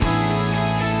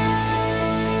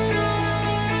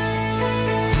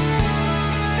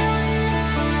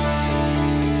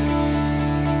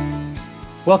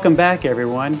Welcome back,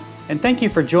 everyone, and thank you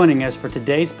for joining us for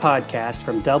today's podcast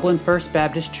from Dublin First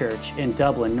Baptist Church in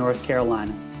Dublin, North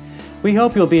Carolina. We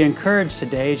hope you'll be encouraged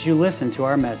today as you listen to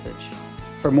our message.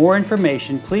 For more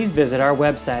information, please visit our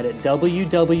website at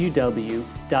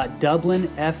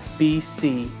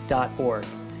www.dublinfbc.org.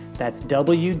 That's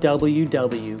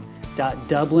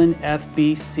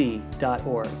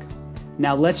www.dublinfbc.org.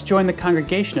 Now let's join the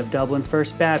congregation of Dublin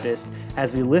First Baptist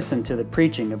as we listen to the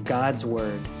preaching of God's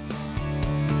Word.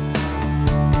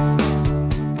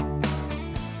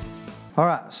 All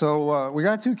right, so we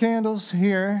got two candles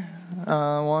here.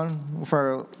 One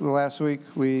for last week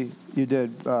you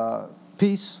did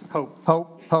peace,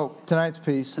 hope. Tonight's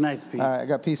peace. All right, I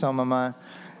got peace on my mind.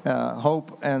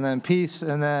 Hope, and then peace,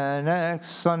 and then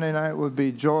next Sunday night would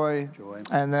be joy.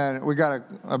 And then we got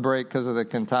a break because of the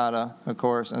cantata, of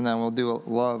course, and then we'll do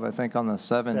love, I think, on the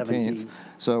 17th.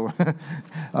 So,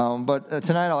 but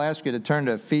tonight I'll ask you to turn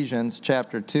to Ephesians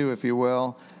chapter 2, if you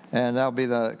will. And that'll be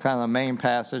the kind of the main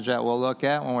passage that we'll look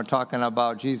at when we're talking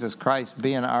about Jesus Christ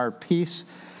being our peace.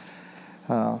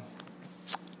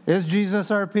 Is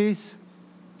Jesus our peace?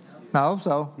 I hope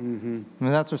so. Mm-hmm. I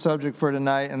mean, that's our subject for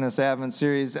tonight in this Advent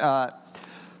series. There's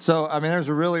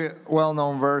a really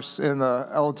well-known verse in the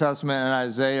Old Testament in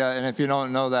Isaiah, and if you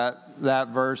don't know that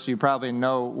verse, you probably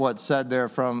know what's said there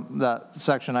from that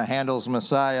section of Handel's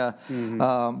Messiah.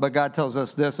 Mm-hmm. But God tells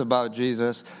us this about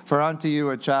Jesus: "For unto you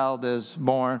a child is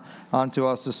born, unto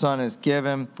us a son is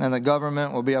given, and the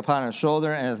government will be upon his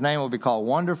shoulder, and his name will be called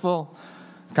Wonderful,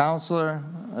 Counselor,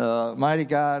 Mighty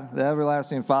God, the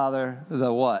Everlasting Father,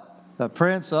 the what? The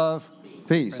Prince of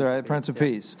Peace," right? Prince of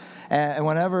Peace. And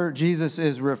whenever Jesus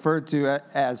is referred to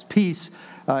as peace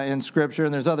in Scripture,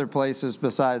 and there's other places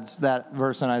besides that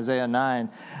verse in Isaiah 9,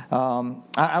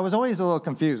 I was always a little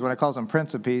confused when it calls him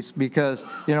Prince of Peace, because,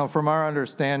 from our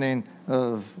understanding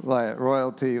of like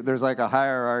royalty, there's like a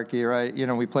hierarchy, right?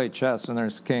 We play chess, and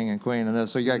there's king and queen and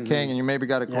this. So you got king, and you maybe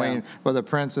got a queen, but the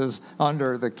prince is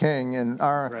under the king in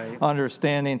our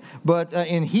understanding. But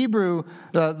in Hebrew,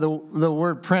 the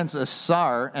word prince is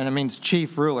sar, and it means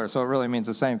chief ruler. So it really means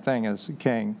the same thing as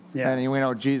king. Yeah. And we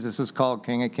know Jesus is called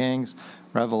King of Kings,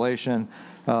 Revelation.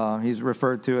 He's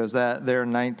referred to as that there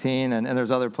in 19, and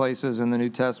there's other places in the New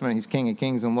Testament. He's King of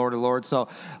Kings and Lord of Lords. So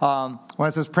when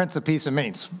it says Prince of Peace, it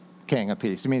means King of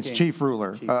Peace. It means chief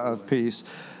ruler of peace.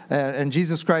 And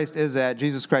Jesus Christ is that.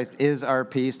 Jesus Christ is our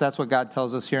peace. That's what God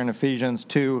tells us here in Ephesians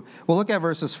 2. We'll look at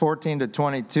verses 14 to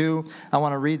 22. I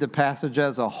want to read the passage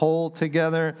as a whole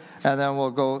together, and then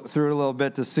we'll go through it a little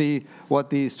bit to see what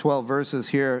these 12 verses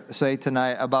here say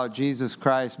tonight about Jesus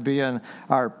Christ being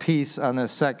our peace on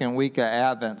this second week of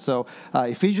Advent. So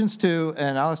Ephesians 2,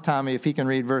 and I'll ask Tommy if he can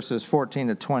read verses 14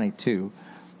 to 22.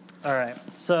 All right,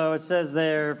 so it says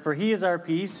there, "For he is our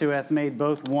peace, who hath made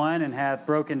both one, and hath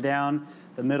broken down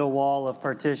the middle wall of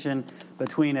partition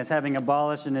between us, having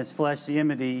abolished in his flesh the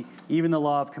enmity, even the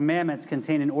law of commandments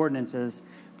contained in ordinances,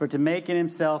 for to make in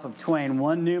himself of twain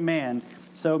one new man,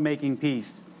 so making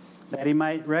peace, that he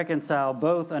might reconcile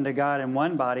both unto God in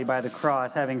one body by the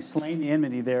cross, having slain the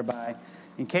enmity thereby,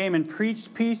 and came and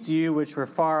preached peace to you which were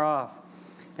far off,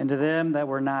 and to them that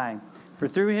were nigh. For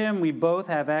through him we both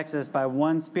have access by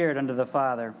one Spirit unto the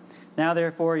Father. Now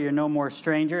therefore you're no more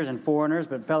strangers and foreigners,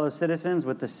 but fellow citizens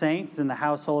with the saints in the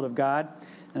household of God,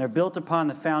 and are built upon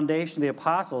the foundation of the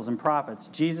apostles and prophets,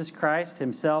 Jesus Christ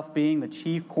himself being the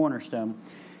chief cornerstone,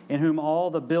 in whom all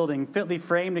the building fitly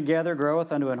framed together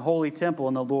groweth unto an holy temple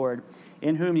in the Lord,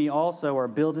 in whom ye also are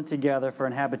builded together for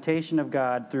an habitation of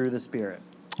God through the Spirit."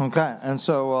 Okay, and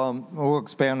so we'll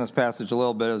expand this passage a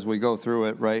little bit as we go through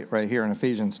it right here in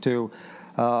Ephesians 2.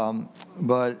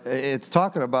 But it's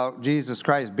talking about Jesus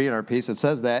Christ being our peace. It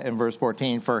says that in verse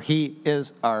 14, "For he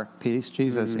is our peace."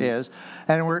 Jesus is.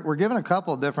 And we're given a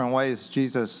couple of different ways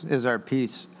Jesus is our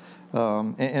peace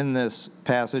in this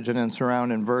passage and in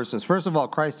surrounding verses. First of all,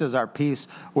 Christ is our peace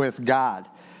with God.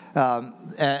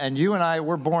 And you and I,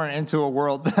 we're born into a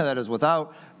world that is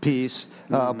without peace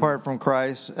apart from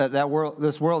Christ.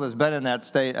 This world has been in that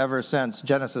state ever since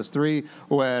Genesis 3,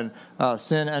 when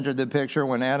sin entered the picture.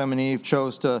 When Adam and Eve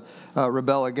chose to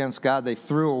rebel against God, they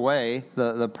threw away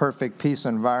the perfect peace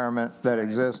environment that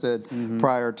existed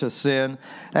prior to sin.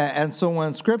 And so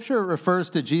when Scripture refers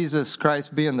to Jesus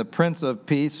Christ being the Prince of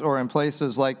Peace, or in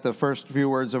places like the first few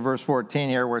words of verse 14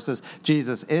 here, where it says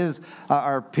Jesus is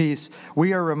our peace,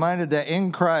 we are reminded that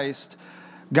in Christ,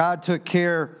 God took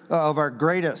care of our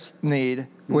greatest need,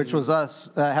 which was us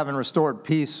having restored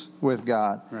peace with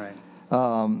God. Right.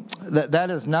 That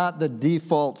is not the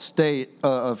default state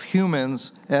of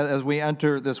humans as we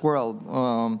enter this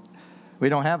world. We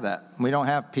don't have that. We don't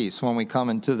have peace when we come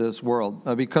into this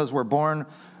world because we're born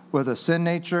with a sin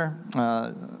nature.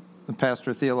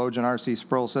 Pastor theologian R.C.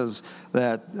 Sproul says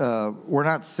that we're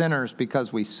not sinners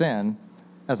because we sin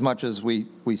as much as we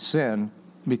sin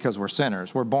because we're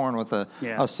sinners. We're born with a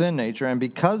sin nature, and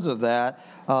because of that,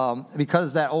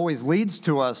 because that always leads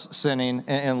to us sinning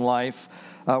in life,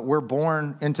 we're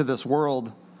born into this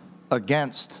world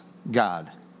against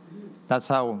God. That's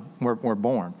how we're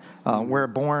born. We're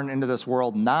born into this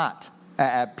world not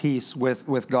at peace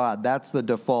with God. That's the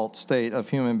default state of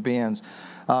human beings.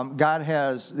 God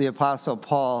has the Apostle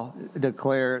Paul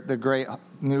declare the great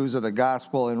news of the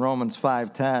gospel in Romans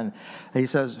 5:10. He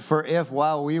says, "For if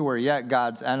while we were yet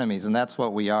God's enemies," and that's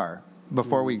what we are.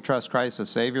 Before we trust Christ as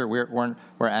Savior, we're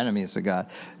enemies to God.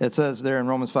 It says there in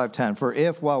Romans 5:10, "For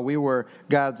if while we were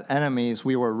God's enemies,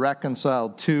 we were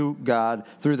reconciled to God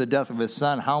through the death of His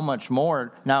Son, how much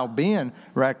more, now being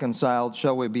reconciled,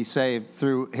 shall we be saved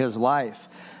through His life?"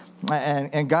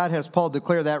 And God has Paul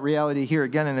declare that reality here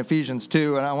again in Ephesians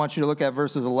 2. And I want you to look at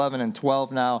verses 11 and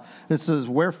 12 now. This says,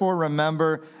 "Wherefore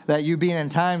remember that you being in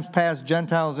times past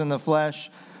Gentiles in the flesh,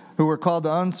 who were called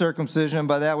the uncircumcision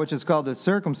by that which is called the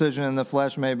circumcision in the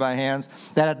flesh made by hands,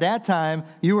 that at that time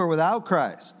you were without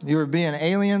Christ. You were being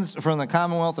aliens from the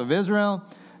commonwealth of Israel,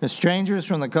 as strangers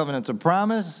from the covenants of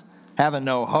promise, having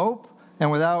no hope, and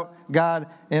without God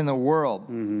in the world."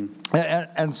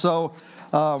 And so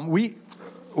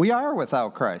we are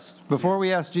without Christ. Before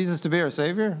we ask Jesus to be our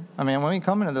Savior, I mean, when we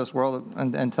come into this world,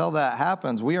 until that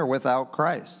happens, we are without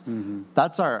Christ.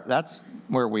 That's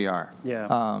where we are.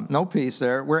 No peace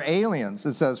there. We're aliens,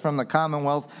 it says, from the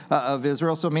commonwealth of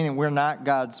Israel, so meaning we're not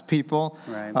God's people.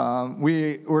 Right.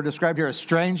 We're described here as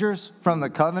strangers from the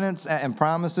covenants and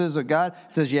promises of God.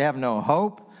 It says you have no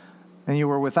hope, and you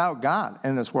were without God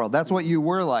in this world. That's what you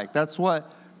were like. That's what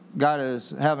God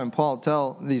is having Paul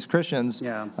tell these Christians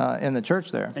in the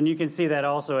church there. And you can see that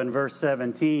also in verse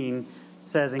 17. It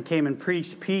says, "And came and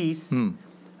preached peace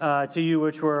to you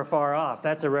which were afar off."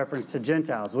 That's a reference to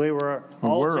Gentiles.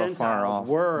 Gentiles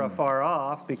were afar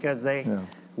off because they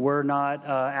were not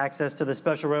access to the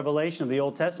special revelation of the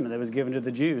Old Testament that was given to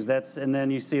the Jews. And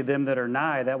then you see them that are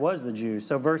nigh, that was the Jews.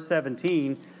 So verse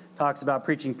 17 talks about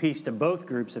preaching peace to both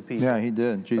groups of people. Yeah, he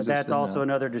did. Jesus but that's did also that.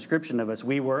 Another description of us.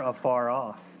 We were afar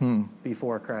off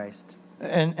before Christ.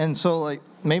 And so, like,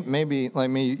 maybe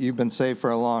like me, you've been saved for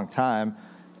a long time,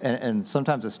 and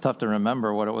sometimes it's tough to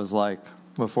remember what it was like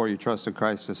before you trusted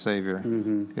Christ as Savior.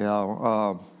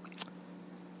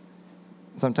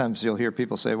 Sometimes you'll hear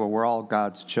people say, "Well, we're all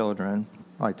God's children,"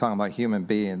 like talking about human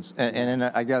beings, and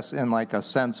I guess in like a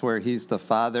sense where He's the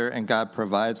Father and God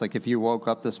provides. Like if you woke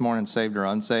up this morning saved or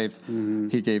unsaved,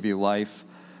 He gave you life.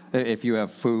 If you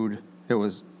have food,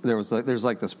 there's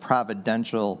like this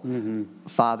providential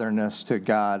fatherness to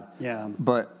God. Yeah.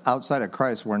 But outside of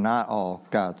Christ, we're not all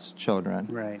God's children.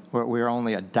 Right. We're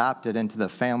only adopted into the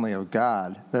family of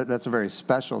God. That's a very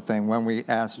special thing when we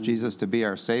ask Jesus to be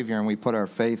our Savior and we put our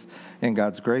faith in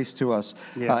God's grace to us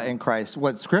in Christ.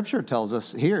 What Scripture tells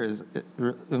us here is,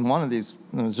 in one of these,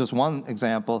 there's just one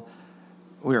example,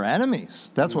 we were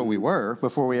enemies. That's what we were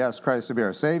before we asked Christ to be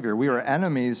our Savior. We were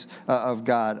enemies of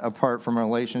God apart from a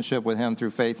relationship with Him through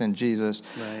faith in Jesus.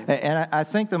 Right. And I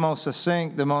think the most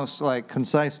succinct, the most like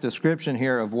concise description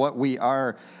here of what we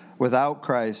are without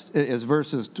Christ is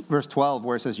verse 12,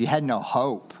 where it says, "You had no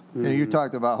hope." You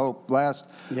talked about hope last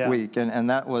week, and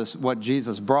that was what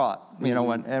Jesus brought. You know,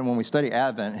 when we study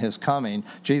Advent, His coming,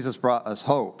 Jesus brought us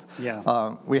hope.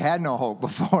 We had no hope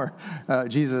before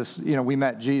Jesus. You know, we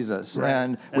met Jesus,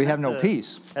 and we have no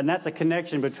peace. And that's a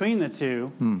connection between the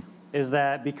two. Is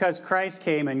that because Christ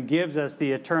came and gives us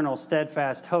the eternal,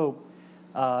 steadfast hope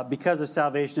because of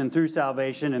salvation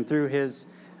and through His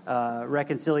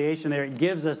reconciliation there, it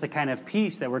gives us the kind of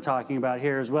peace that we're talking about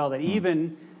here as well, that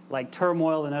even like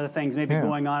turmoil and other things maybe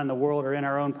going on in the world or in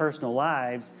our own personal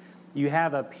lives, you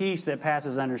have a peace that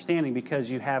passes understanding because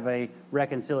you have a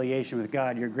reconciliation with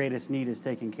God. Your greatest need is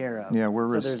taken care of. Yeah, we're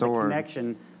restored. So there's a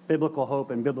connection, biblical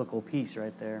hope and biblical peace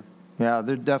right there. Yeah,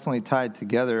 they're definitely tied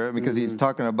together because He's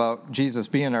talking about Jesus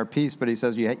being our peace, but He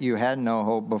says you had no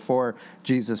hope before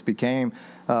Jesus became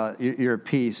your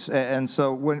peace. And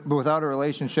so without a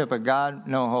relationship with God,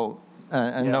 no hope.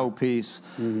 And no peace.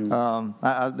 There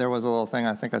was a little thing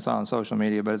I think I saw on social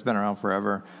media, but it's been around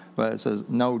forever. But it says,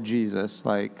 "No Jesus,"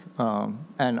 like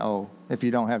N-O. If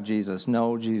you don't have Jesus,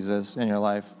 no Jesus in your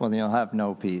life, well, then you'll have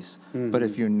no peace. But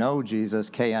if you know Jesus,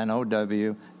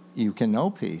 K-N-O-W, you can know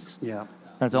peace. Yeah.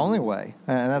 That's the only way.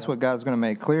 And that's what God's going to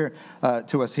make clear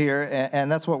to us here.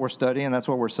 And that's what we're studying. That's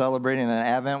what we're celebrating in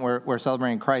Advent. We're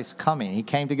celebrating Christ's coming. He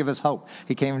came to give us hope.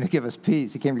 He came to give us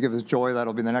peace. He came to give us joy.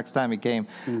 That'll be the next time he came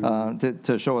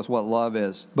to show us what love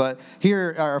is. But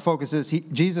here our focus is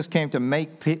Jesus came to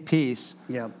make peace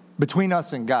between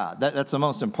us and God. That's the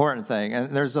most important thing.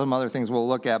 And there's some other things we'll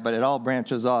look at, but it all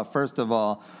branches off. First of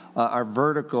all, our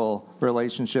vertical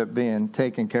relationship being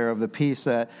taken care of, the peace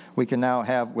that we can now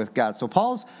have with God. So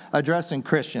Paul's addressing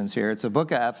Christians here. It's a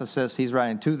book of Ephesus. He's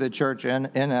writing to the church in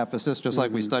Ephesus, just like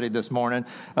we studied this morning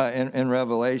in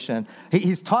Revelation.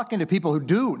 He's talking to people who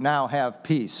do now have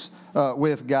peace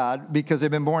with God because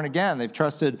they've been born again. They've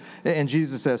trusted in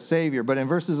Jesus as Savior. But in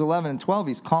verses 11 and 12,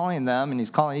 he's calling them, and he's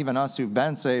calling even us who've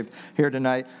been saved here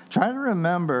tonight, try to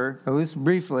remember, at least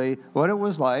briefly, what it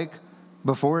was like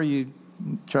before you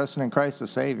trusting in Christ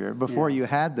as Savior, before you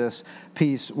had this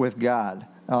peace with God.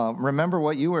 Remember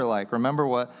what you were like. Remember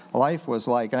what life was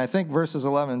like. And I think verses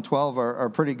 11 and 12 are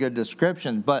pretty good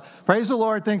descriptions. But praise the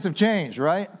Lord, things have changed,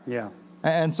 right? Yeah.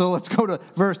 And so let's go to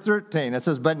verse 13. It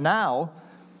says, but now,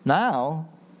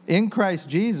 in Christ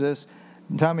Jesus,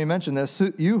 Tommy mentioned this,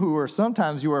 you who were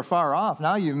sometimes you were far off,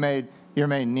 now you're made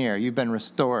near. You've been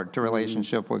restored to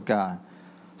relationship with God.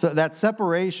 So that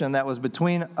separation that was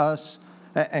between us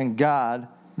and God,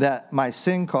 that my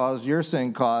sin caused, your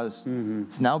sin caused,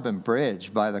 it's now been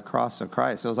bridged by the cross of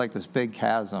Christ. It was like this big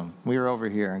chasm. We were over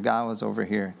here, and God was over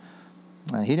here.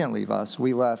 He didn't leave us.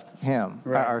 We left him.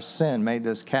 Right. Our sin made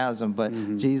this chasm, but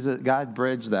God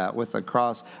bridged that with the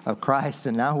cross of Christ,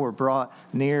 and now we're brought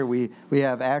near. We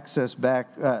have access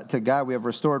back to God. We have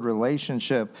restored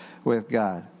relationship with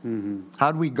God.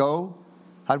 How'd we go?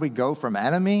 How'd we go from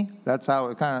enemy? That's how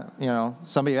it kind of,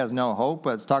 somebody has no hope,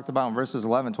 but it's talked about in verses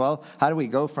 11, 12. How do we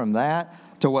go from that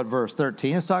to what verse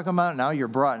 13 is talking about? Now you're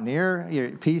brought near.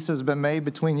 Your peace has been made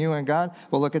between you and God.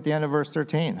 Well, look at the end of verse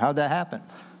 13. How'd that happen?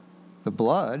 The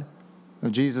blood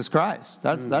of Jesus Christ.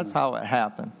 That's how it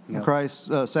happened. Yep.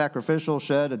 Christ's sacrificial,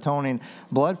 shed, atoning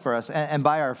blood for us. And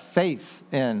by our faith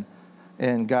in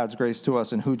God's grace to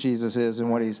us and who Jesus is and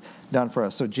what he's done for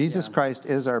us. So Jesus Christ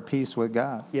is our peace with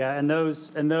God. Yeah, and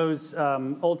those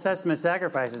Old Testament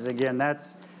sacrifices, again,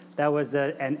 that was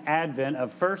an advent, a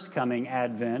first coming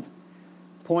advent,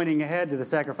 pointing ahead to the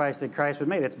sacrifice that Christ would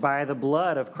make. It's by the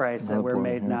blood of Christ that we're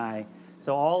made nigh.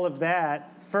 So all of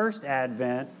that first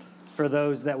advent for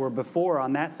those that were before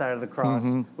on that side of the cross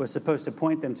was supposed to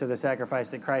point them to the sacrifice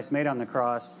that Christ made on the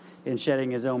cross in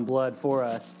shedding his own blood for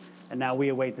us. And now we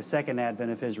await the second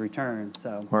advent of his return.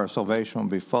 So where our salvation will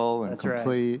be full and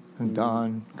complete and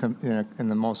done in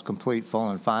the most complete, full,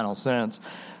 and final sense.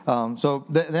 So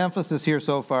the emphasis here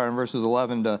so far in verses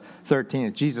 11 to 13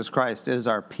 is Jesus Christ is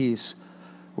our peace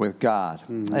with God.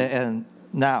 And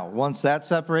now, once that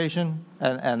separation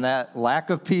and that lack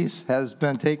of peace has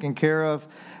been taken care of,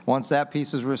 once that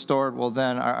peace is restored, well,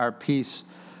 then our peace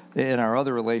in our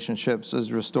other relationships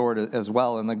is restored as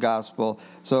well in the gospel.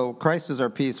 So Christ is our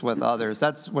peace with others.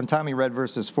 That's when Tommy read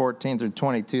verses 14 through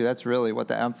 22. That's really what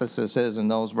the emphasis is in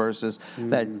those verses,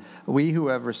 that we who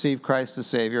have received Christ as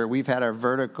Savior, we've had our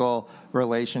vertical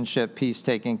relationship peace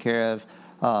taken care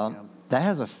of. That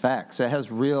has effects. It has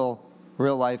real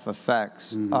life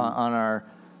effects on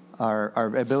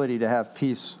our ability to have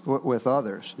peace with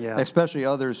others, especially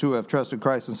others who have trusted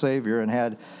Christ as Savior and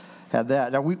had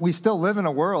that. Now, we still live in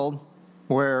a world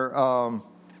where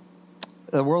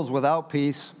the world's without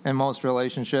peace in most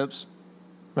relationships,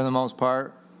 for the most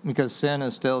part, because sin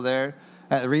is still there.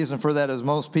 The reason for that is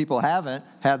most people haven't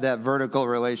had that vertical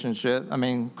relationship. I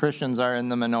mean, Christians are in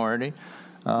the minority.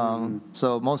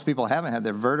 So most people haven't had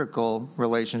their vertical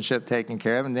relationship taken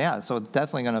care of. And so it's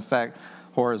definitely going to affect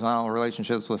horizontal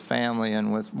relationships with family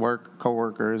and with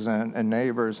coworkers and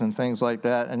neighbors and things like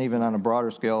that. And even on a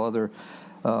broader scale,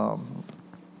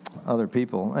 other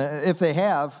people. If they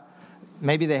have,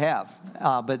 maybe they have.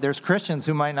 But there's Christians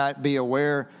who might not be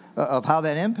aware of how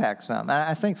that impacts them. And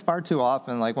I think far too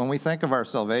often, like when we think of our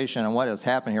salvation and what has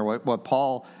happened here, what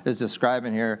Paul is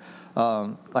describing here,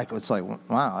 it's like,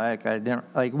 wow, I didn't,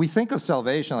 we think of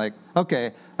salvation like,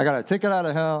 okay, I got a ticket out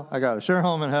of hell, I got a sure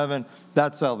home in heaven,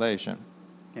 that's salvation.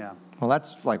 Yeah. Well,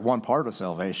 that's like one part of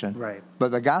salvation. Right.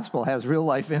 But the gospel has real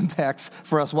life impacts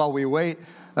for us while we wait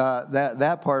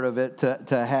that part of it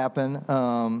to happen.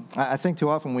 I think too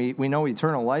often we know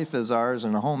eternal life is ours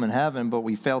and a home in heaven, but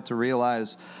we fail to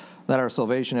realize that our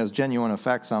salvation has genuine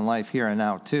effects on life here and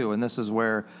now too. And this is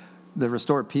where the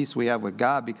restored peace we have with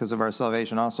God because of our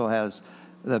salvation also has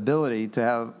the ability to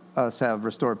have us have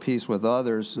restored peace with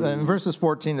others. And verses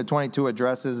 14 to 22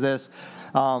 addresses this.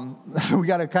 We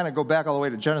got to kind of go back all the way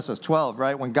to Genesis 12,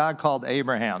 right? When God called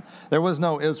Abraham. There was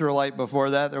no Israelite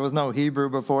before that. There was no Hebrew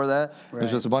before that. Right. It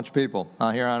was just a bunch of people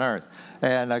here on earth.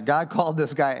 And God called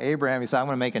this guy Abraham. He said, I'm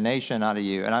going to make a nation out of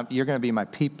you, and you're going to be my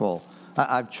people.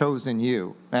 I've chosen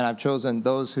you, and I've chosen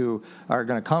those who are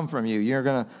going to come from you. You're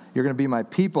going to be my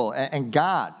people. And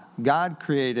God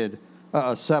created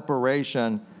a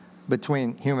separation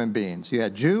between human beings. You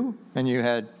had Jew and you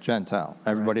had Gentile.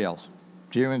 Everybody else,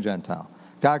 Jew and Gentile.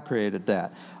 God created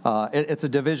that. It's a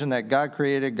division that God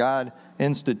created, God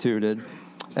instituted,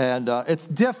 and it's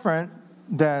different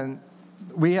than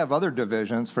we have other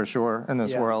divisions for sure in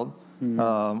this world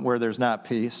where there's not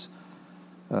peace.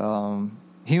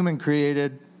 Human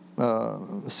created,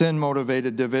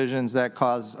 sin-motivated divisions that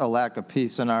cause a lack of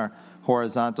peace in our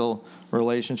horizontal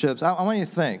relationships. I want you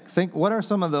to think, what are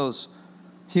some of those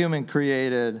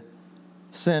human-created,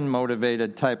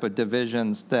 sin-motivated type of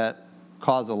divisions that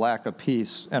cause a lack of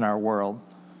peace in our world?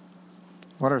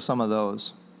 What are some of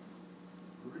those?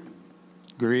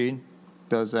 Greed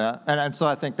does that. And so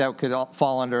I think that could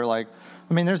fall under,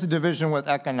 there's a division with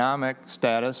economic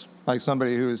status, like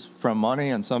somebody who's from money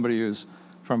and somebody who's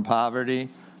from poverty.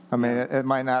 It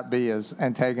might not be as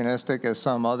antagonistic as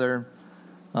some other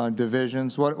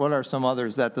divisions. What are some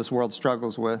others that this world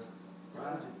struggles with?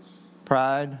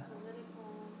 Pride.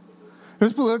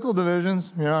 There's political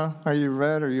divisions. Are you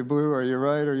red? Are you blue? Are you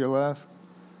right? Are you left?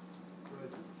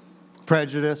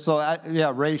 Prejudice. So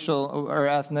racial or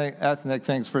ethnic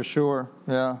things for sure.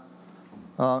 Yeah.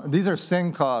 These are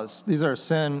sin caused. These are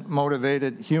sin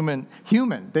motivated human.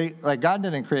 God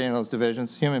didn't create any of those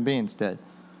divisions. Human beings did.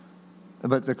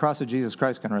 But the cross of Jesus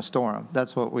Christ can restore them.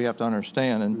 That's what we have to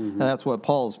understand. And that's what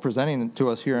Paul's presenting to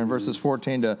us here in verses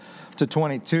 14 to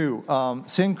 22.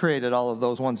 Sin created all of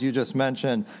those ones you just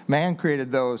mentioned. Man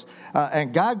created those.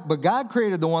 But God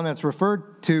created the one that's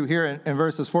referred to here in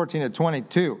verses 14 to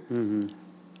 22.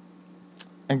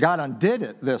 And God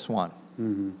undid this one.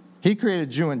 He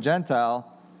created Jew and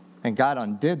Gentile, and God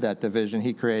undid that division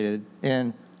he created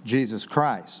in Jesus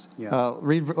Christ.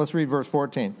 Let's read verse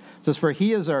 14. It says, for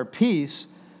he is our peace,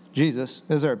 Jesus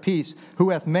is our peace,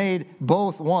 who hath made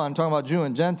both one, talking about Jew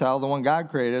and Gentile, the one God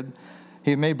created.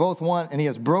 He made both one, and he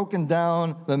has broken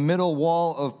down the middle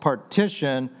wall of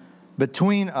partition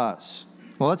between us.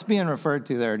 Well, what's being referred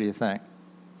to there, do you think?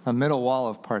 A middle wall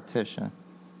of partition.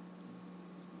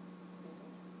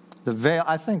 The veil,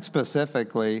 I think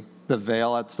specifically the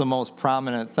veil, that's the most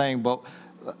prominent thing, but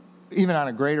even on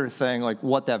a greater thing, like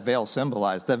what that veil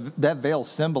symbolized. That veil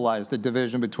symbolized the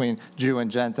division between Jew and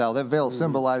Gentile. That veil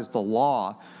symbolized the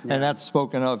law. And that's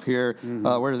spoken of here.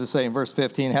 Where does it say in verse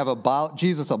 15?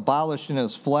 Jesus abolished in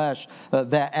his flesh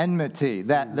that enmity,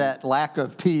 that lack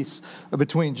of peace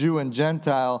between Jew and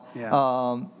Gentile.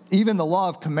 Even the law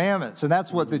of commandments. And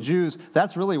that's what the Jews,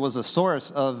 that's really was a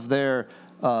source of their...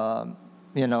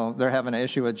 they're having an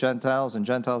issue with Gentiles, and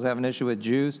Gentiles have an issue with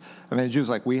Jews. The Jews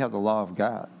we have the law of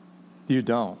God. You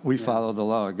don't. We follow the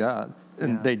law of God.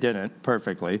 And they didn't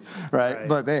perfectly, right?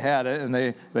 But they had it,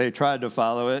 and they tried to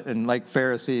follow it, and like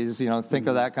Pharisees, think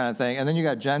of that kind of thing. And then you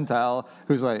got Gentile,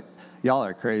 who's like, y'all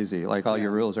are crazy. All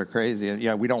your rules are crazy.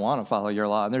 And we don't want to follow your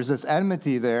law. And there's this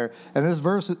enmity there. And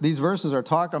these verses are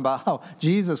talking about how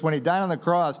Jesus, when he died on the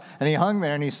cross, and he hung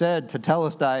there, and he said,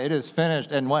 Tetelestai, it is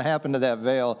finished. And what happened to that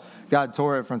veil? God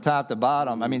tore it from top to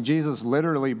bottom. Jesus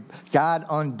literally, God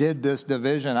undid this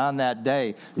division on that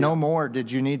day. No more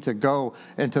did you need to go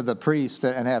into the priest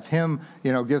and have him,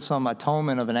 give some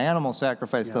atonement of an animal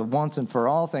sacrifice. The once and for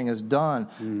all thing is done.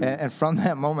 And from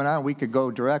that moment on, we could go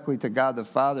directly to God the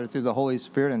Father through the Holy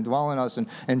Spirit and dwell in us.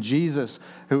 And Jesus,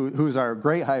 who's our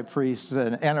great high priest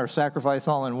and our sacrifice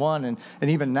all in one. And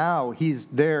even now, he's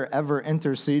there ever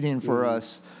interceding for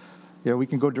us. We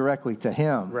can go directly to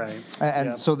him. Right.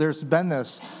 And so there's been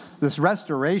this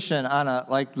restoration on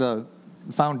the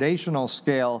foundational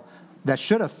scale that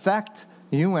should affect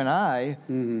you and I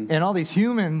and all these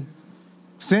human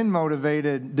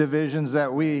sin-motivated divisions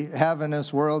that we have in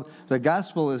this world. The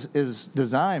gospel is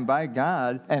designed by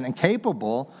God and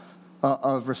capable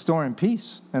of restoring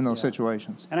peace in those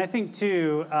situations. And I think,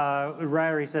 too,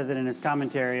 Ryrie says it in his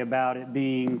commentary about it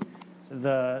being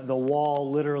the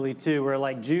wall literally, too,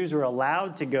 where Jews were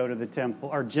allowed to go to the temple,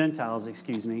 or Gentiles,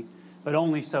 but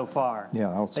only so far.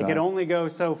 Outside. They could only go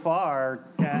so far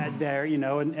there,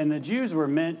 and the Jews were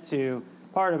meant to,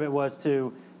 part of it was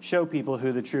to show people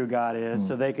who the true God is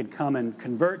so they could come and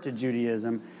convert to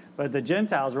Judaism. But the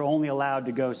Gentiles were only allowed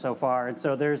to go so far. And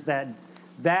so there's that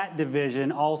that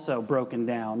division also broken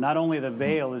down. Not only the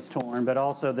veil is torn, but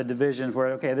also the division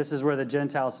where, okay, this is where the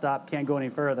Gentiles stop, can't go any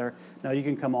further. No, you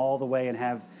can come all the way and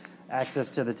have access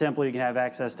to the temple. You can have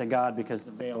access to God because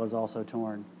the veil is also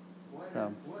torn.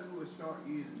 Where do we start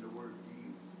using the word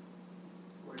Jew?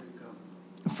 Where did it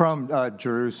come From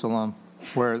Jerusalem,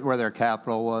 where their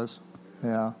capital was.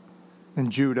 Yeah.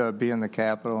 And Judah being the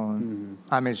capital. And,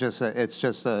 I mean, it's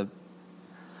just a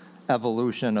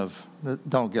evolution of,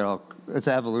 it's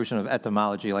an evolution of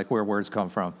etymology, like where words come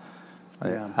from.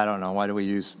 Yeah. I don't know. Why do we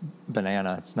use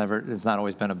banana? It's not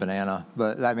always been a banana.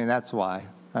 But, I mean, that's why.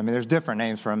 I mean, there's different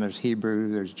names for them. There's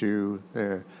Hebrew, there's Jew,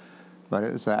 but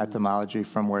it's an etymology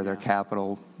from where their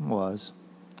capital was.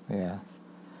 Yeah.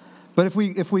 But if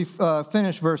we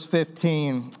finish verse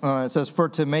 15, it says, "For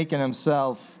to make in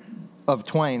himself of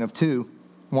twain, of two,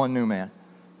 one new man."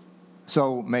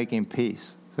 So making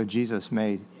peace. So Jesus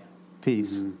made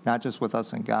peace, not just with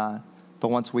us and God, but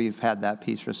once we've had that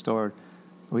peace restored,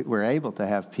 we're able to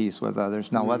have peace with others.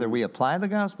 Now, whether we apply the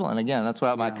gospel, and again, that's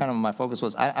what my focus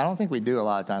was. I don't think we do a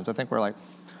lot of times. I think we're like,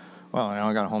 well,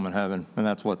 I got a home in heaven, and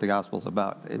that's what the gospel's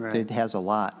about. It has a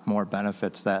lot more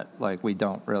benefits that like we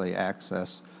don't really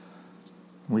access.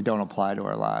 We don't apply to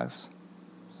our lives.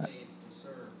 Saved to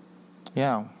serve.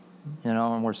 Yeah,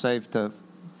 and we're saved to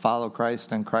follow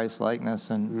Christ and Christ-likeness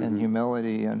and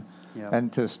humility and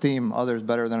to esteem others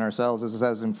better than ourselves, as it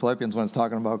says in Philippians when it's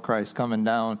talking about Christ coming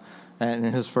down and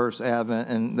in his first advent,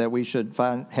 and that we should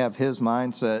have his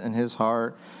mindset and his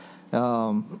heart.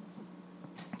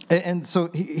 And so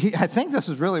I think this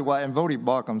is really why, and Vodi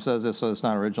Balkum says this, so it's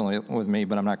not originally with me,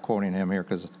 but I'm not quoting him here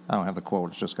because I don't have the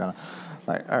quote. It's just kind of,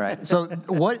 all right. So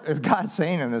what is God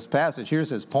saying in this passage? Here's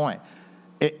his point.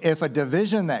 If a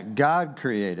division that God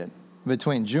created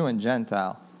between Jew and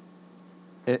Gentile,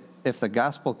 if the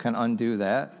gospel can undo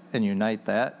that and unite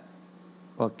that,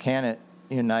 well, can it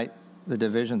unite the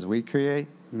divisions we create?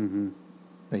 Mm-hmm.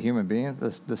 The human being,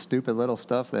 the stupid little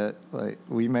stuff that like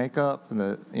we make up,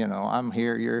 and I'm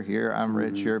here, you're here, I'm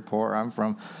rich, you're poor, I'm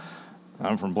from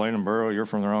Bladenboro, you're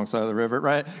from the wrong side of the river,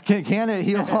 right? Can it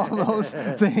heal all those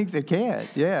things? It can.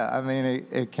 Yeah, I mean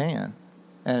it can,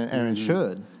 and it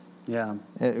should. Yeah.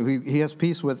 He has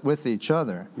peace with each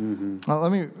other. Mm-hmm.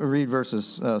 Let me read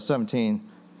verses 17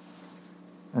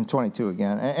 and 22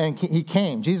 again.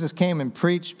 And Jesus came and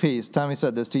preached peace. Tommy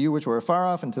said this, to you which were afar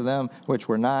off and to them which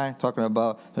were nigh, talking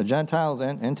about the Gentiles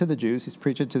and to the Jews. He's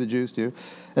preaching to the Jews too.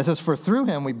 It says, for through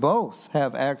him we both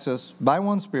have access by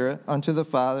one Spirit unto the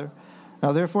Father.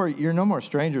 Now, therefore, you're no more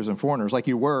strangers and foreigners like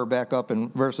you were back up in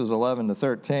verses 11 to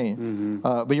 13. Mm-hmm.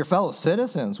 But you're fellow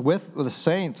citizens with the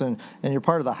saints, and you're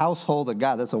part of the household of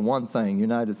God. That's a one thing,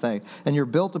 united thing. And you're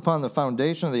built upon the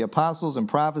foundation of the apostles and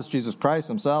prophets, Jesus Christ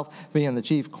himself being the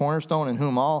chief cornerstone, in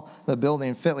whom all the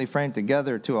building fitly framed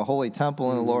together to a holy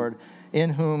temple in the Lord, in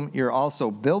whom you're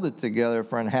also builded together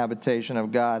for an habitation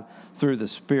of God through the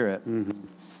Spirit. Mm-hmm.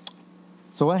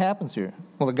 So what happens here?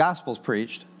 Well, the gospel's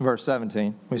preached, verse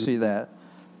 17. We see that.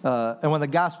 And when the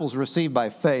gospel's received by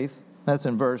faith, that's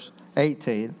in verse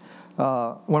 18.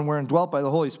 When we're indwelt by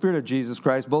the Holy Spirit of Jesus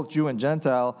Christ, both Jew and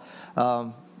Gentile,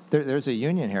 there's a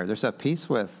union here. There's a peace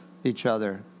with each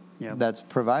other that's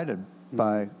provided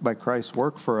by Christ's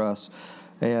work for us.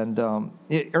 And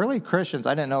early Christians,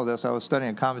 I didn't know this, I was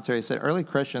studying a commentary, it said early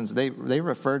Christians, they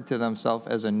referred to themselves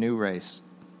as a new race,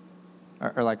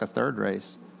 or like a third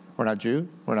race. We're not Jew,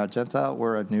 we're not Gentile,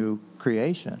 we're a new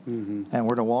creation. And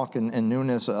we're to walk in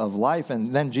newness of life.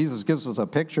 And then Jesus gives us a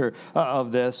picture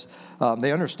of this.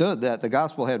 They understood that the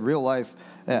gospel had real life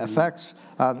effects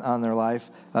on their life,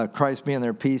 Christ being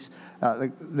their peace.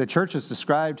 The church is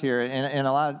described here in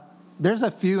a lot. There's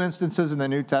a few instances in the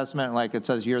New Testament, like it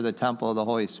says, you're the temple of the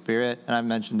Holy Spirit. And I've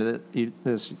mentioned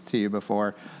this to you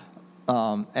before.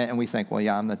 And we think, well,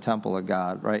 yeah, I'm the temple of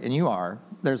God, right? And you are.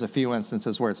 There's a few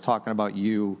instances where it's talking about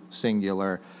you,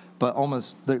 singular, but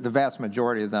almost the vast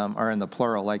majority of them are in the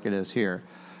plural like it is here.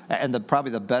 And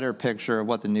probably the better picture of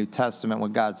what the New Testament,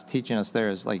 what God's teaching us there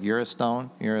is like, you're a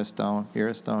stone, you're a stone, you're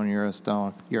a stone, you're a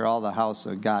stone. You're all the house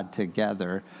of God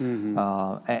together.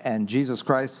 And Jesus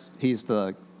Christ, he's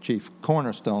the chief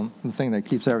cornerstone, the thing that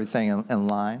keeps everything in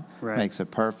line, makes it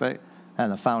perfect.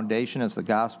 And the foundation is the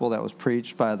gospel that was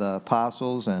preached by the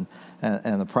apostles and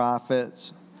the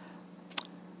prophets.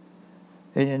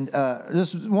 And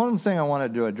just one thing I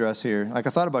wanted to address here, like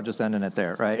I thought about just ending it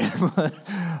there, right?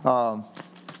 But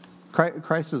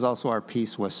Christ is also our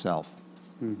peace with self.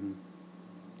 And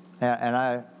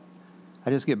I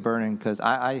just get burning because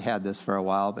I had this for a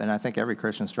while, and I think every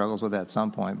Christian struggles with that at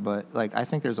some point. But like I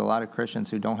think there's a lot of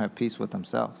Christians who don't have peace with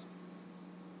themselves.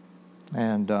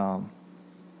 And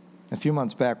A few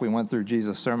months back, we went through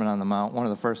Jesus' Sermon on the Mount. One of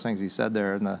the first things he said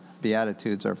there in the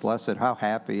Beatitudes are, blessed, how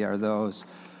happy are those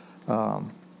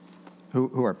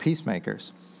who are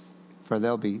peacemakers, for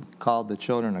they'll be called the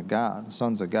children of God,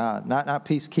 sons of God. Not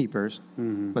peacekeepers,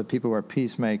 but people who are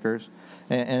peacemakers.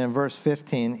 And in verse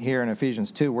 15 here in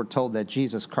Ephesians 2, we're told that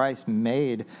Jesus Christ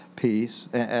made peace.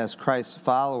 As Christ's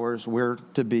followers, we're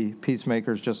to be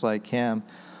peacemakers just like him.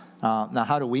 Now,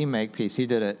 how do we make peace? He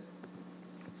did it.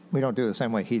 We don't do it the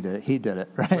same way he did it. He did it,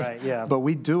 right? Right, yeah. But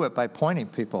we do it by pointing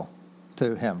people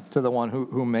to him, to the one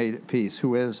who made peace,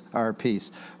 who is our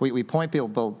peace. We point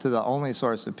people to the only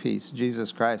source of peace,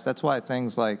 Jesus Christ. That's why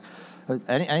things like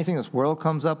anything this world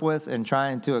comes up with and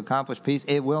trying to accomplish peace,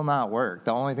 it will not work.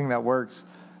 The only thing that works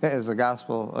is the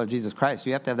gospel of Jesus Christ.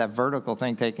 You have to have that vertical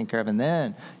thing taken care of, and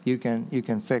then you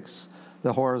can fix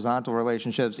the horizontal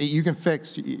relationships. You can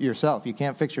fix yourself. You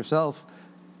can't fix yourself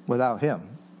without him.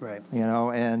 Right. You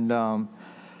know, and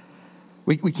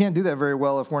we can't do that very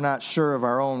well if we're not sure of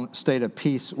our own state of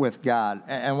peace with God.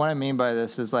 And what I mean by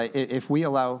this is, like, if we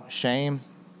allow shame,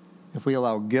 if we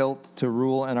allow guilt to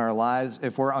rule in our lives,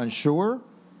 if we're unsure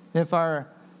if our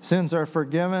sins are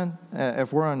forgiven,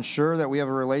 if we're unsure that we have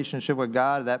a relationship with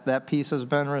God, that peace has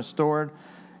been restored,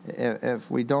 if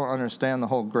we don't understand the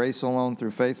whole grace alone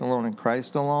through faith alone in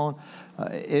Christ alone,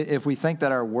 if we think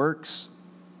that our works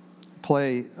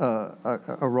play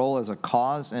a role as a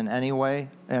cause in any way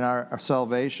in our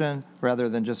salvation rather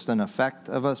than just an effect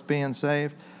of us being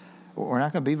saved, we're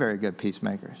not going to be very good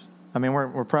peacemakers. I mean,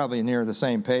 we're probably near the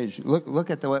same page. Look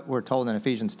at what we're told in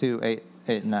Ephesians 2, 8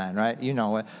 and 9, right? You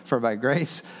know it. For by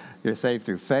grace you're saved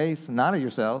through faith, not of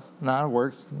yourselves, not of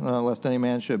works, lest any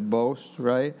man should boast,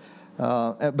 right?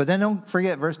 But then don't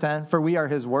forget verse 10, for we are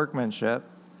his workmanship.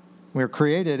 We are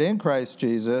created in Christ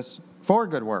Jesus for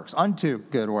good works, unto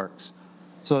good works,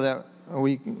 so that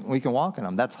we can walk in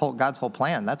them. That's God's whole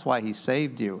plan. That's why he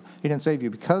saved you. He didn't save you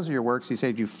because of your works. He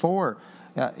saved you for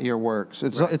your works.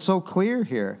 It's so clear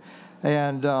here.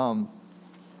 And we're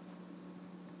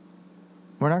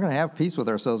not going to have peace with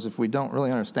ourselves if we don't really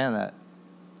understand that.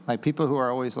 Like people who are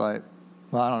always like,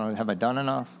 well, I don't know, have I done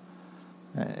enough?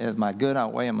 Is my good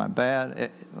outweighing my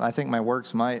bad? I think my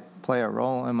works might play a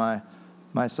role in my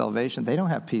salvation. They don't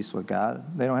have peace with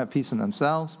God. They don't have peace in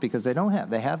themselves because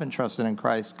they haven't trusted in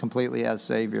Christ completely as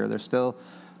Savior. They're still,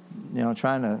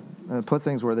 trying to put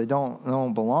things where they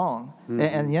don't belong. Mm-hmm.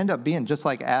 And you end up being just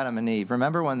like Adam and Eve.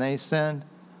 Remember when they sinned?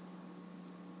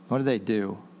 What did they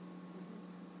do?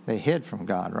 They hid from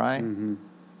God, right? Mm-hmm.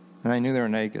 And they knew they were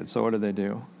naked. So what did they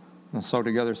do? They sewed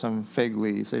together some fig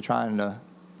leaves. They're trying to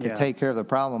take care of the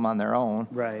problem on their own.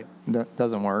 Right. That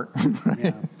doesn't work.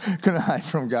 Yeah. Couldn't hide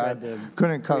from God.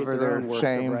 Couldn't cover their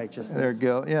shame, their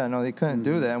guilt. Yeah, no, they couldn't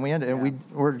do that. And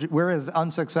we're as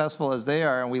unsuccessful as they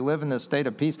are, and we live in this state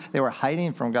of peace. They were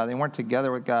hiding from God. They weren't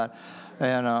together with God.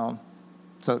 And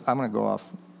so I'm going to go off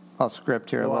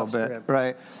script here a little bit.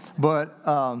 Right. But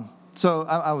so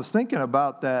I was thinking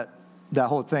about that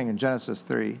whole thing in Genesis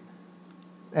 3.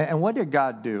 And what did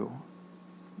God do?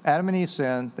 Adam and Eve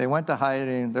sinned. They went to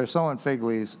hiding. They're sowing fig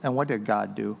leaves. And what did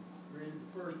God do? Raised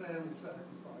the first animal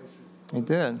sacrifice. He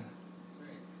did.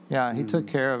 Yeah, he took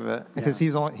care of it because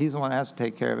he's the one that has to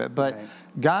take care of it. But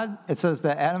God, it says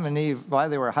that Adam and Eve, while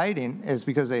they were hiding, is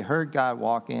because they heard God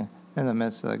walking in the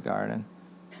midst of the garden.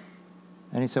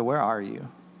 And he said, where are you?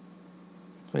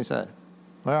 That's what he said.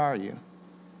 Where are you?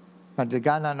 Now, did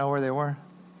God not know where they were?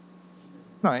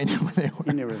 No, he knew where they were.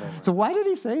 He knew where they were. So why did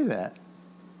he say that?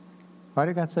 Why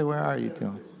did God say, where are you to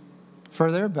them?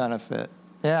 For their benefit.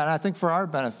 Yeah, and I think for our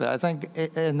benefit. I think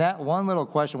in that one little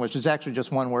question, which is actually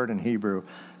just one word in Hebrew,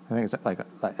 I think it's like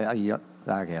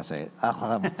I can't say it,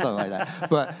 something like that.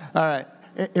 But, all right,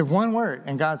 if one word,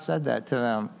 and God said that to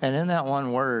them, and in that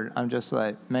one word, I'm just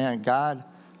like, man, God,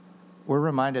 we're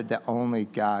reminded that only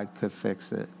God could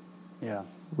fix it. Yeah.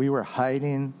 We were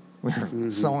hiding. We were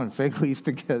sewing fig leaves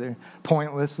together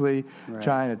pointlessly,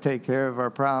 trying to take care of our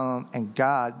problem. And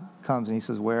God comes and he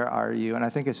says, where are you? And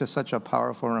I think it's just such a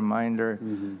powerful reminder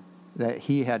that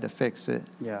he had to fix it.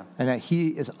 Yeah. And that he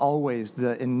is always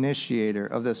the initiator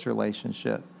of this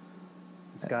relationship.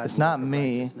 It's not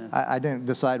me. I didn't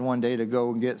decide one day to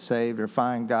go and get saved or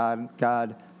find God.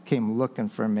 God came looking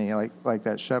for me like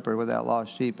that shepherd with that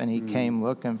lost sheep. And he came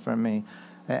looking for me.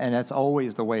 And that's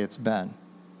always the way it's been.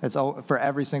 It's for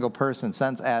every single person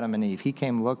since Adam and Eve. He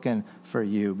came looking for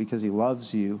you because he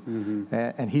loves you.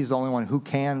 And he's the only one who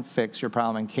can fix your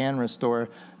problem and can restore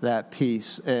that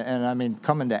peace. And I mean,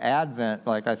 coming to Advent,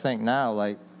 like I think now,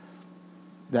 like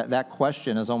that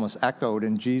question is almost echoed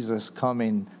in Jesus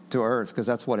coming to earth, because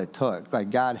that's what it took.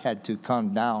 Like, God had to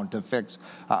come down to fix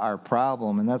our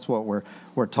problem, and that's what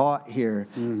we're taught here.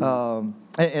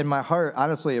 In my heart,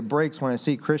 honestly, it breaks when I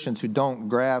see Christians who don't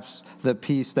grasp the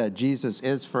peace that Jesus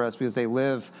is for us, because they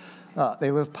live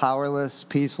powerless,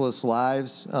 peaceless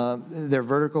lives. Their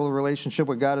vertical relationship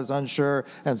with God is unsure,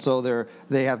 and so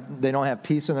they don't have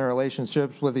peace in their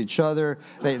relationships with each other.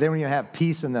 They don't even have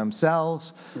peace in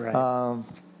themselves. Right.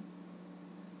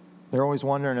 They're always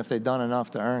wondering if they've done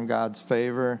enough to earn God's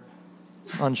favor,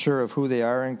 unsure of who they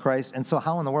are in Christ. And so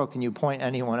how in the world can you point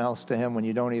anyone else to him when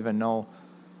you don't even know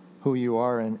who you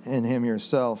are in him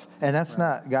yourself? And that's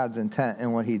not God's intent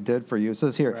in what he did for you. It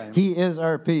says here, he is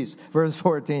our peace. Verse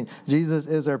 14, Jesus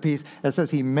is our peace. It says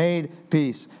he made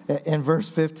peace. In verse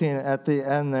 15 at the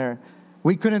end there,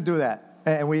 we couldn't do that.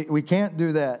 And we can't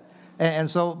do that. And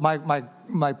so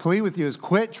my plea with you is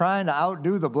quit trying to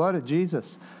outdo the blood of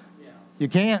Jesus. You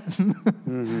can't.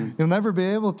 You'll never be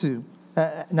able to.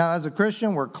 Now, as a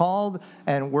Christian, we're called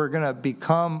and we're going to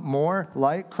become more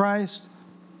like Christ.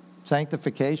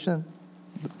 Sanctification,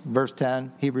 verse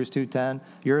 10, Hebrews 2:10.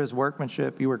 You're his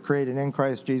workmanship. You were created in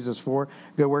Christ Jesus for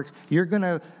good works. You're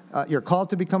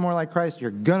called to become more like Christ. You're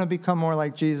going to become more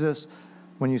like Jesus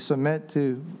when you submit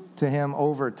to him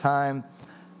over time.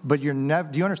 But do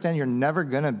you understand you're never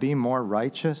going to be more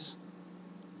righteous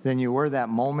than you were that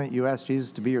moment you asked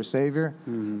Jesus to be your Savior?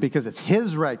 Because it's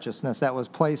his righteousness that was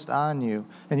placed on you,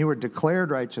 and you were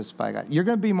declared righteous by God. You're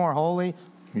going to be more holy?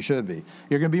 You should be.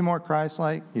 You're going to be more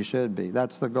Christ-like? You should be.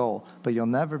 That's the goal. But you'll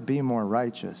never be more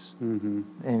righteous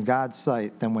in God's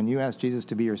sight than when you asked Jesus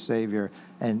to be your Savior,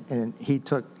 and he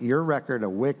took your record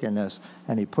of wickedness,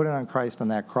 and he put it on Christ on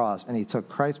that cross, and he took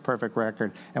Christ's perfect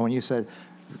record, and when you said,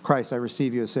 Christ, I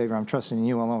receive you as Savior, I'm trusting in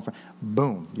you alone,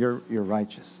 boom, you're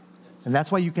righteous. And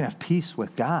that's why you can have peace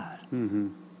with God.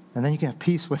 And then you can have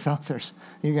peace with others.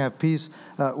 You can have peace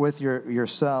with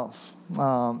yourself.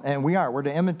 And we're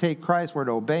to imitate Christ. We're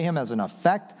to obey him as an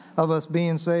effect of us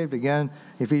being saved. Again,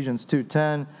 Ephesians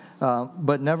 2:10.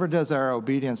 But never does our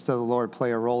obedience to the Lord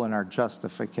play a role in our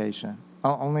justification.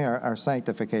 Only our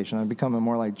sanctification and becoming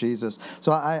more like Jesus.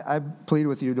 So I plead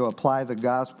with you to apply the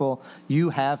gospel.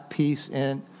 You have peace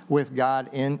with God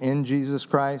in Jesus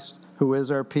Christ, who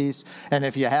is our peace. And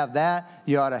if you have that,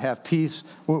 you ought to have peace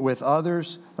with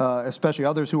others, especially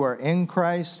others who are in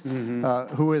Christ,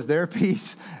 who is their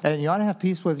peace. And you ought to have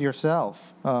peace with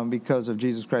yourself because of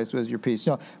Jesus Christ, who is your peace.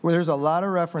 There's a lot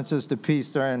of references to peace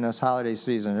during this holiday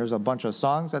season. There's a bunch of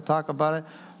songs that talk about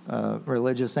it,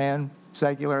 religious and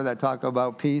secular, that talk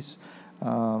about peace.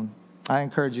 I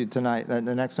encourage you tonight that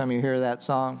the next time you hear that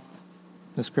song,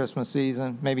 this Christmas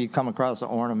season, maybe you come across an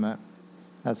ornament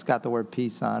that's got the word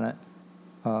peace on it.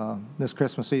 This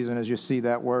Christmas season, as you see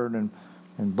that word in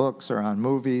books or on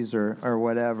movies or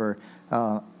whatever,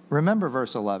 remember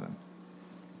verse 11.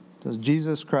 It says,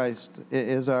 Jesus Christ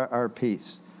is our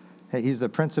peace. He's the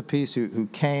Prince of Peace who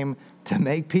came to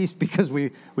make peace because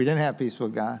we didn't have peace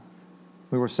with God.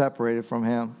 We were separated from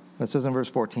him. It says in verse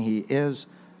 14, he is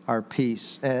our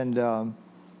peace. And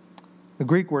the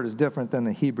Greek word is different than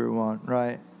the Hebrew one,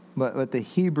 right? But the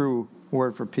Hebrew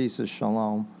word for peace is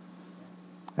shalom.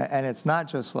 And it's not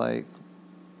just like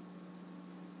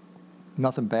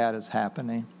nothing bad is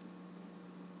happening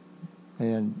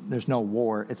and there's no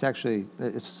war. It's actually,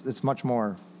 it's much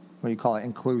more, what do you call it,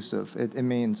 inclusive. It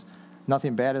means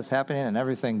nothing bad is happening and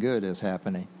everything good is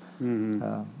happening.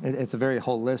 It's a very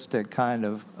holistic kind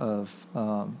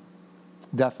of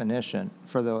definition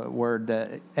for the word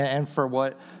and for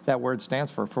what that word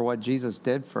stands for what Jesus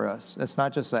did for us. It's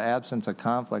not just the absence of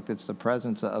conflict, it's the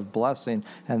presence of blessing,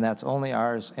 and that's only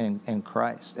ours in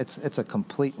Christ. It's a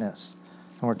completeness.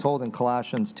 And we're told in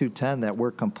Colossians 2:10 that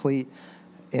we're complete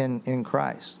in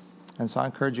Christ. And so I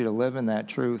encourage you to live in that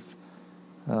truth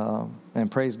and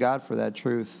praise God for that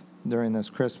truth during this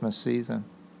Christmas season.